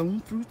 3 stone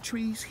fruit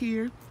trees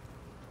here.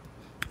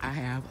 I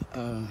have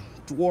a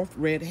dwarf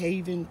red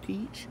haven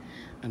peach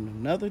and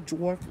another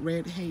dwarf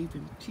red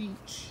haven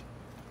peach.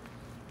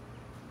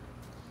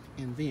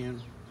 And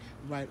then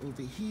right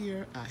over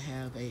here, I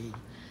have a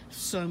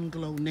sun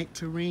glow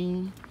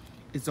nectarine.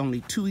 It's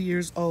only 2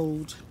 years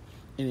old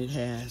and it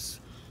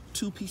has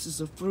 2 pieces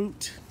of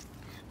fruit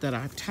that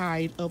I've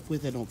tied up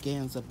with an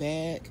organza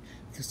bag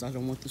because I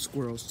don't want the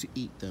squirrels to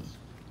eat them.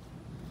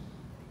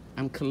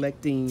 I'm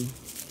collecting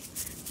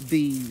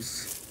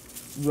these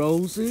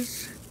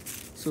roses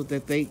so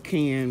that they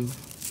can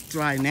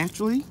dry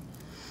naturally.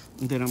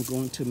 And then I'm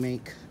going to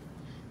make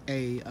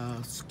a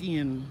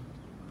skin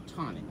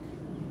tonic.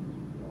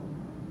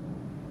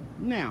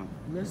 Now,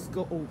 let's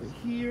go over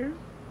here.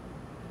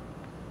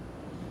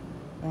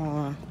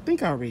 I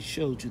think I already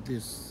showed you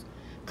this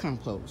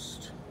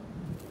compost.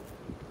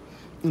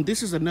 And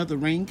this is another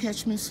rain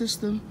catchment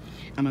system.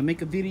 I'm gonna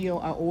make a video.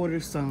 I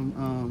ordered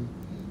some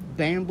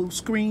bamboo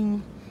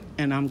screen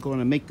and I'm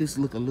gonna make this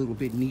look a little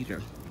bit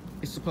neater.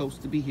 It's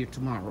supposed to be here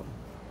tomorrow.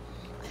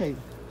 Okay,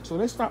 so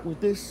let's start with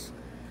this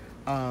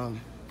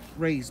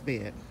raised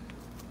bed.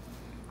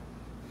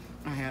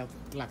 I have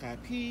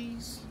black-eyed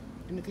peas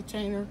in the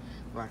container,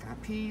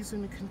 black-eyed peas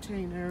in the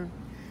container.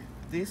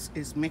 This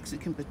is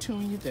Mexican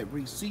petunia that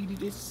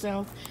reseeded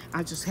itself.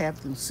 I just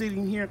have them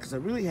sitting here because I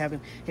really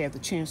haven't had the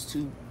chance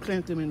to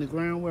plant them in the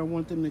ground where I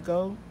want them to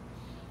go.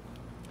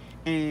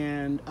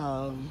 And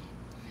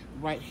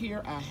right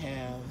here I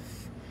have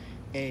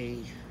a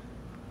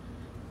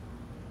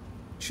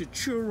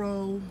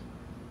churro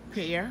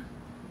pear.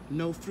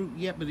 No fruit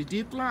yet, but it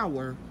did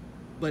flower,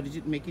 but it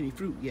didn't make any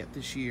fruit yet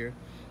this year.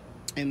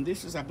 And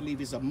this is, I believe,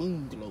 is a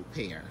moon glow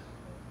pear.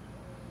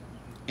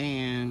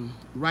 And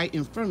right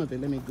in front of it,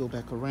 let me go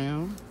back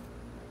around.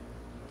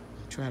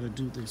 Try to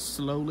do this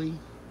slowly.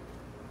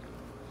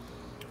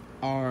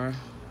 Are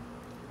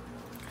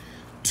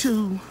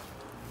 2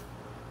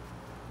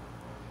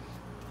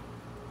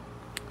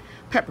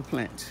 pepper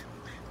plants.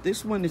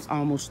 This one is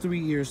almost 3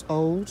 years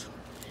old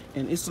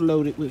and it's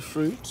loaded with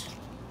fruit.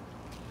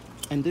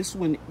 And this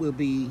one will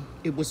be,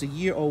 it was a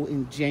year old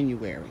in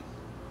January.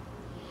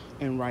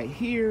 And right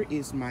here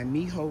is my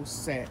Miho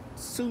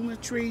Satsuma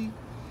tree.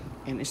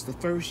 And it's the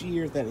first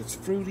year that it's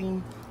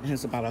fruiting. It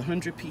has about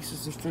 100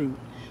 pieces of fruit,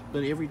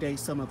 but every day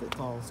some of it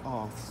falls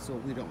off, so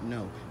we don't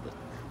know.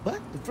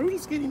 But the fruit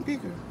is getting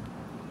bigger.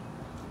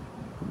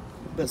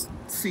 But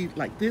see,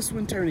 like this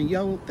one turning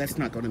yellow, that's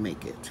not gonna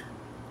make it.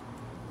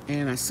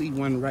 And I see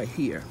one right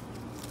here.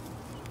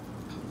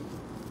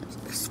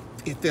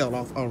 It fell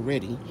off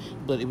already,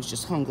 but it was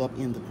just hung up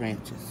in the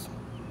branches.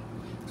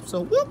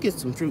 So we'll get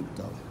some fruit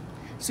though.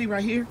 See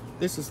right here,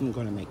 this isn't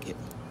gonna make it.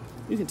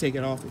 You can take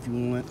it off if you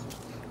want,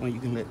 or you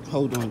can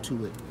hold on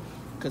to it,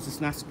 because it's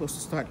not supposed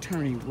to start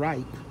turning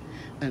ripe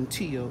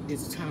until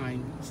it's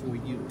time for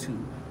you to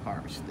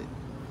harvest it.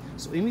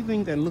 So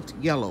anything that looked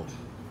yellow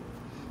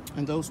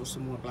And those were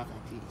some more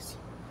black-eyed peas.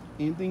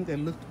 Anything that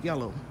looked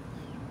yellow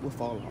will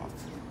fall off.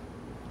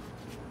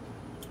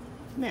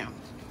 Now,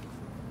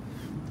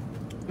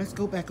 let's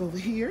go back over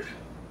here.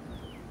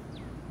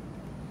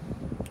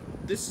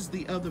 This is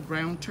the other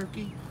brown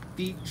turkey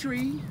fig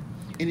tree,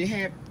 and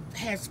it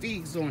has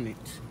figs on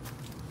it.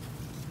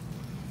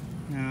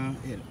 Now,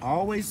 it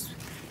always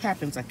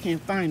happens I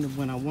can't find them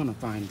when I want to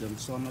find them,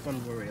 so I'm not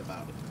going to worry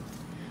about it.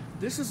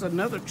 This is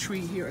another tree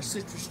here, a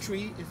citrus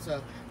tree. It's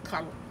a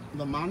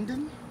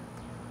calamandan,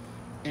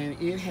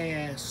 and it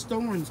has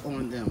thorns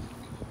on them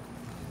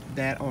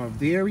that are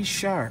very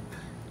sharp,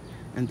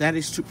 and that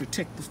is to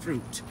protect the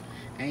fruit.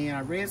 And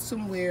I read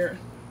somewhere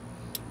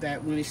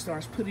that when it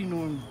starts putting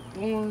on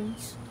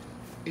thorns,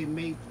 it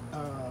may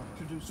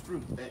produce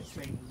fruit that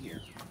same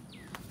year.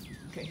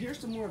 Okay, here's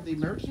some more of the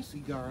emergency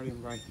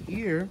garden right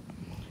here.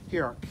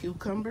 Here are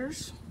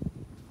cucumbers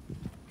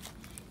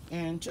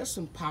and just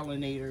some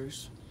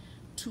pollinators.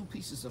 2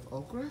 pieces of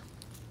okra,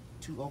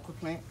 2 okra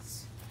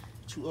plants,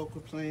 2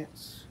 okra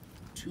plants,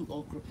 2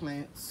 okra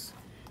plants,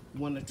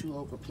 1 or 2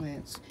 okra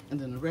plants, and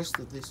then the rest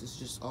of this is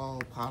just all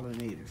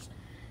pollinators.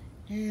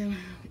 And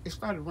it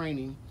started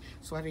raining,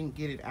 so I didn't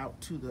get it out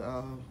to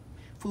the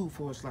food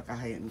forest like I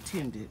had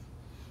intended.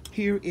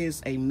 Here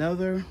is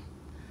another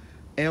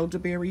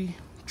elderberry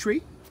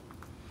tree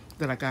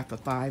that I got for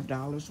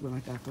 $5 when I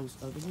got those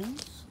other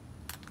ones.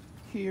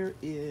 Here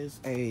is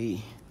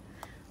a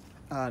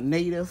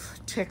native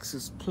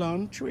Texas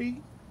plum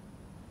tree.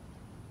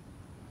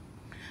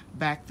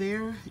 Back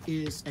there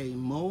is a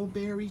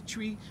mulberry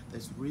tree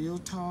that's real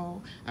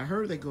tall. I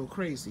heard they go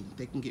crazy.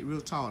 They can get real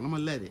tall, and I'm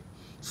gonna let it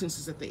since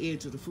it's at the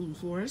edge of the food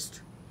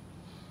forest.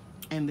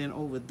 And then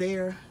over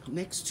there,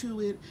 next to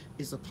it,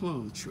 is a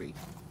plum tree.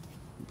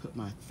 Put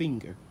my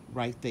finger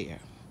right there.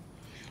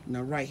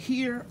 Now right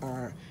here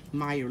are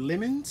Meyer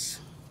lemons.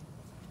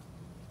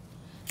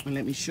 And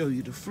let me show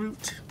you the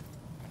fruit.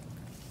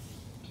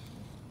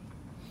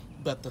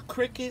 But the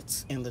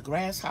crickets and the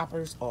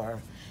grasshoppers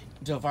are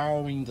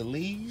devouring the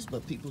leaves,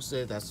 but people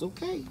said that's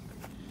okay.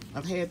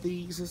 I've had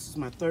these, this is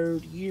my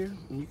 3rd year,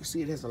 and you can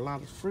see it has a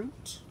lot of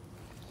fruit.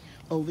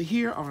 Over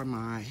here are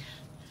my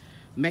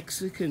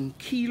Mexican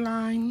key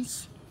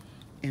limes,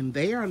 and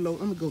they are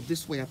loaded. I'm gonna go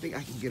this way, I think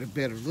I can get a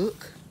better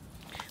look.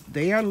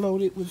 They are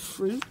loaded with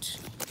fruit.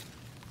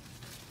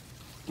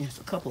 There's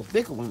a couple of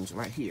bigger ones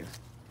right here,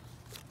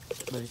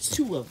 but it's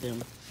 2 of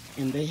them,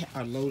 and they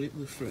are loaded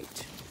with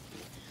fruit.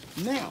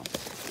 Now,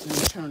 let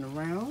me turn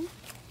around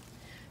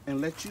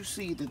and let you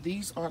see that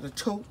these are the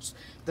totes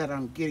that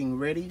I'm getting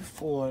ready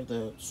for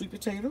the sweet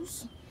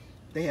potatoes.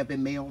 They have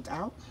been mailed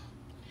out.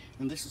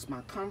 And this is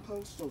my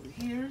compost over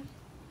here.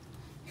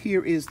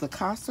 Here is the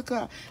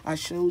Cassica I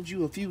showed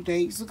you a few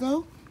days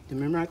ago.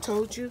 Remember I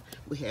told you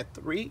we had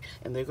 3,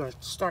 and they're going to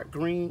start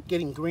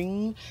getting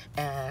green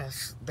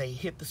as they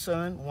hit the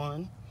sun.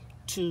 1,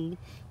 2,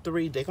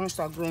 3. They're going to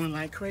start growing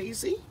like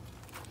crazy.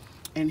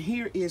 And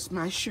here is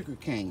my sugar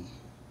cane.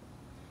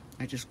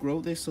 I just grow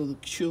this so the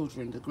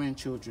children, the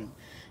grandchildren,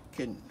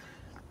 can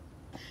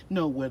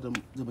know where the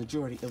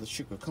majority of the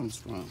sugar comes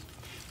from.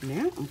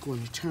 Now I'm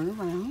going to turn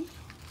around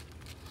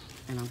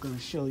and I'm going to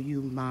show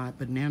you my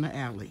banana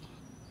alley.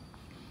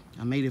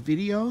 I made a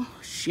video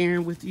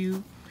sharing with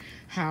you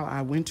how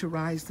I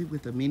winterized it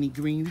with a mini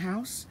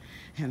greenhouse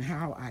and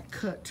how I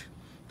cut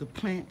the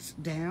plants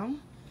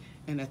down.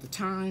 And at the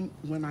time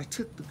when I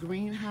took the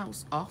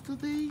greenhouse off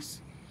of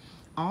these,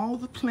 all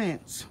the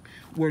plants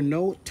were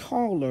no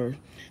taller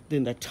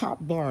than the top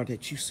bar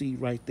that you see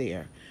right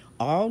there.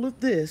 All of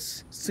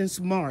this since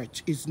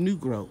March is new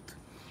growth.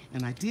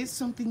 And I did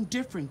something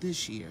different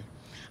this year.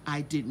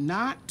 I did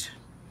not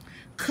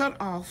cut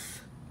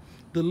off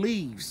the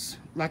leaves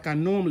like I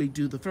normally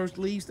do. The first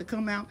leaves that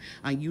come out,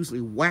 I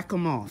usually whack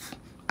them off.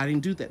 I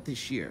didn't do that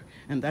this year.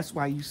 And that's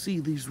why you see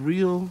these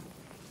real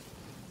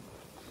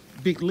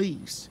big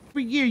leaves.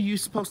 Every year you're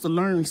supposed to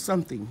learn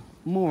something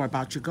more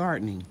about your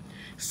gardening.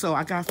 So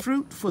I got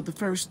fruit for the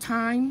first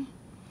time,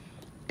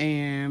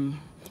 and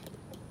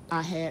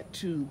I had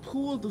to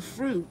pull the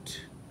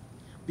fruit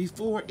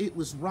before it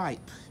was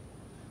ripe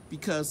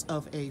because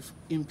of a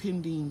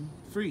impending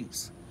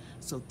freeze.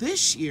 So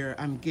this year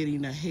I'm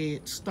getting a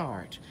head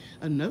start.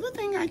 Another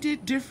thing I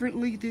did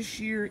differently this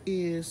year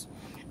is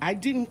I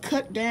didn't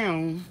cut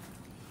down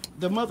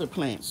the mother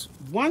plants.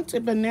 Once a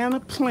banana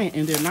plant,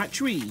 and they're not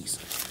trees,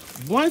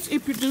 once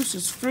it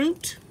produces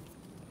fruit,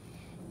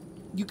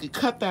 you could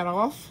cut that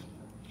off,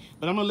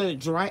 but I'm gonna let it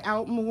dry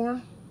out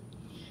more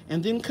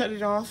and then cut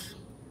it off.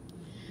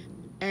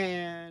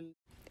 And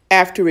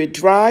after it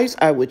dries,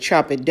 I would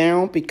chop it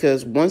down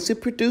because once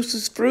it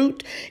produces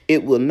fruit,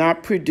 it will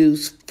not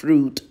produce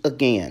fruit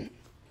again.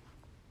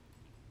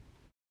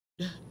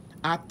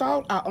 I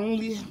thought I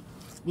only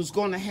was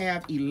gonna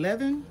have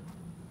 11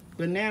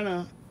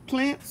 banana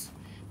plants,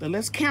 but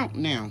let's count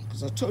now,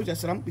 because I told you, I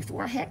said,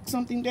 before I hack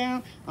something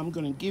down, I'm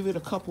gonna give it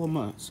a couple of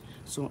months.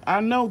 So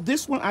I know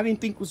this one I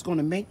didn't think was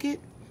gonna make it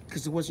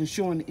because it wasn't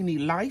showing any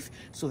life.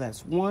 So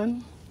that's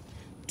 1,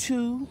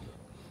 2,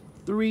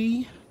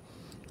 3,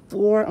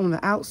 4 on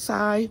the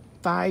outside,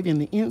 5 in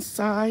the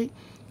inside,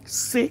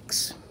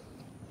 6,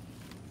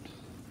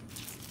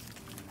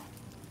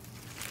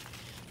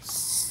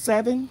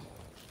 7,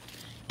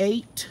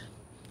 8,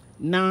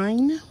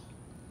 9,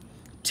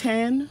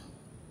 10,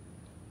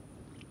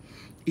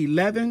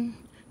 11,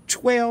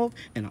 12,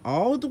 and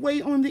all the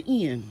way on the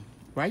end,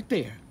 right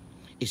there,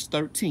 is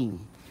 13.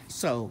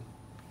 So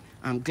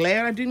I'm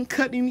glad I didn't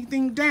cut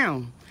anything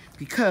down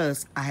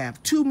because I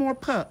have 2 more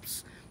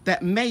pups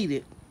that made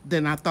it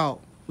than I thought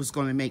was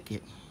going to make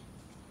it.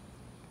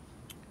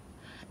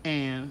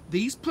 And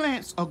these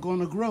plants are going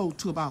to grow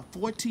to about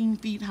 14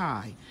 feet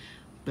high.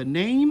 The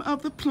name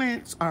of the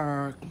plants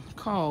are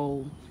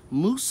called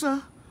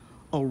Musa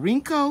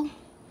Orinco,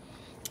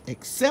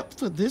 except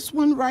for this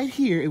one right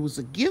here. It was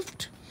a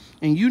gift,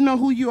 and you know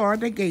who you are.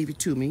 They gave it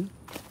to me.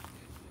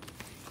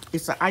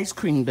 It's an ice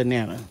cream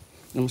banana.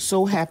 I'm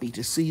so happy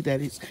to see that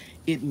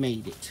it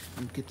made it.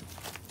 Let me get the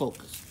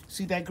focus.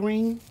 See that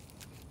green?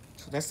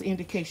 So that's the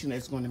indication that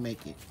it's going to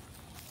make it.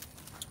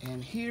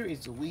 And here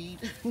is a weed.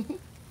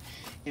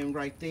 And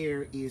right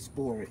there is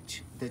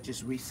borage that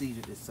just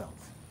reseeded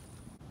itself.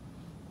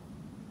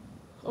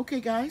 Okay,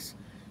 guys,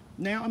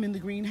 now I'm in the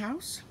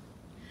greenhouse,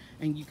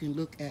 and you can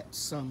look at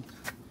some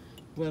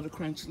Butter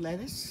Crunch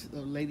lettuce.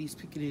 The lady's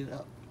picking it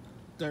up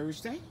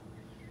Thursday.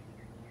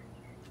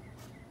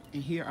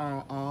 And here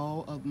are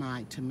all of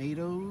my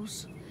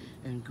tomatoes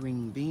and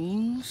green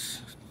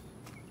beans.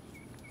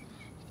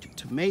 The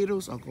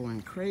tomatoes are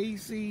going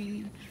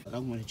crazy. But I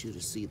wanted you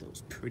to see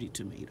those pretty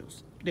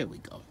tomatoes. There we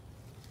go.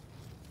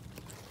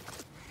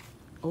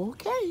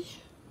 Okay.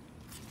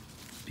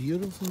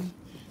 Beautiful,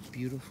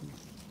 beautiful.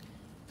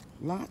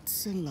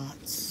 Lots and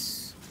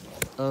lots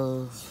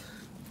of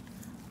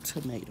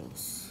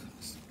tomatoes.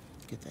 Let's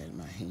get that in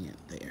my hand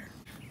there.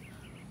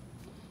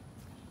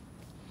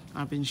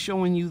 I've been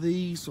showing you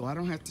these, so I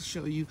don't have to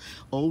show you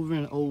over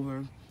and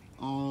over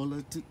all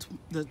of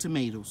the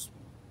tomatoes.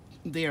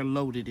 They are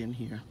loaded in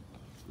here.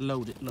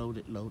 Loaded,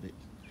 loaded, loaded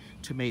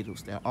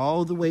tomatoes. They're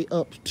all the way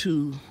up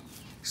to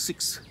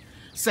 6,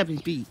 7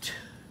 feet.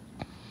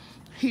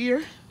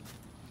 Here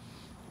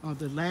are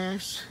the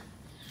last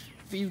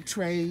few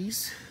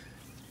trays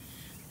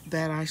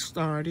that I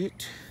started.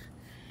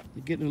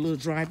 They're getting a little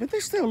dry, but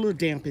they're still a little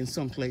damp in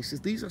some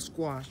places. These are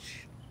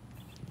squash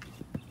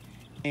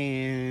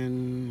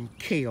and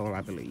kale,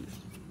 I believe.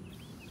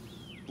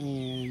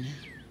 And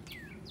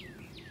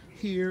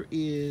here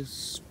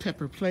is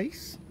Pepper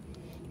Place.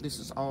 This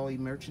is all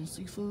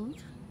emergency food.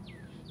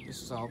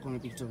 This is all going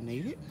to be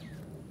donated.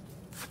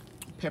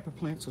 Pepper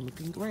plants are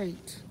looking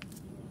great.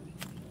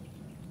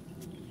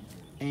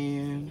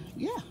 And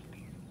yeah,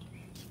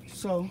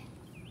 so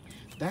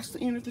that's the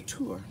end of the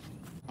tour.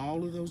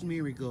 All of those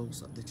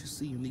marigolds that you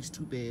see in these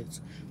 2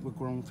 beds were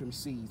grown from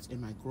seeds in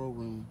my grow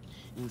room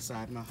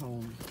inside my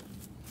home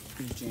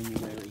in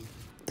January.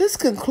 This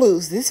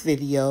concludes this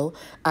video.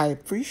 I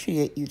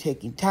appreciate you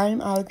taking time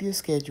out of your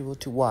schedule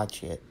to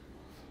watch it.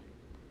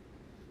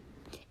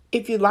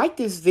 If you like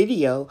this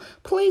video,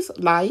 please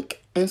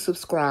like and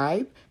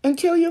subscribe and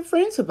tell your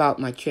friends about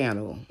my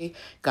channel.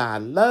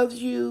 God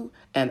loves you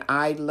and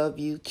I love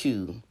you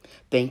too.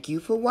 Thank you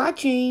for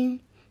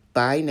watching.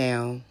 Bye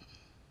now.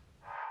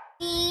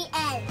 The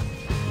end.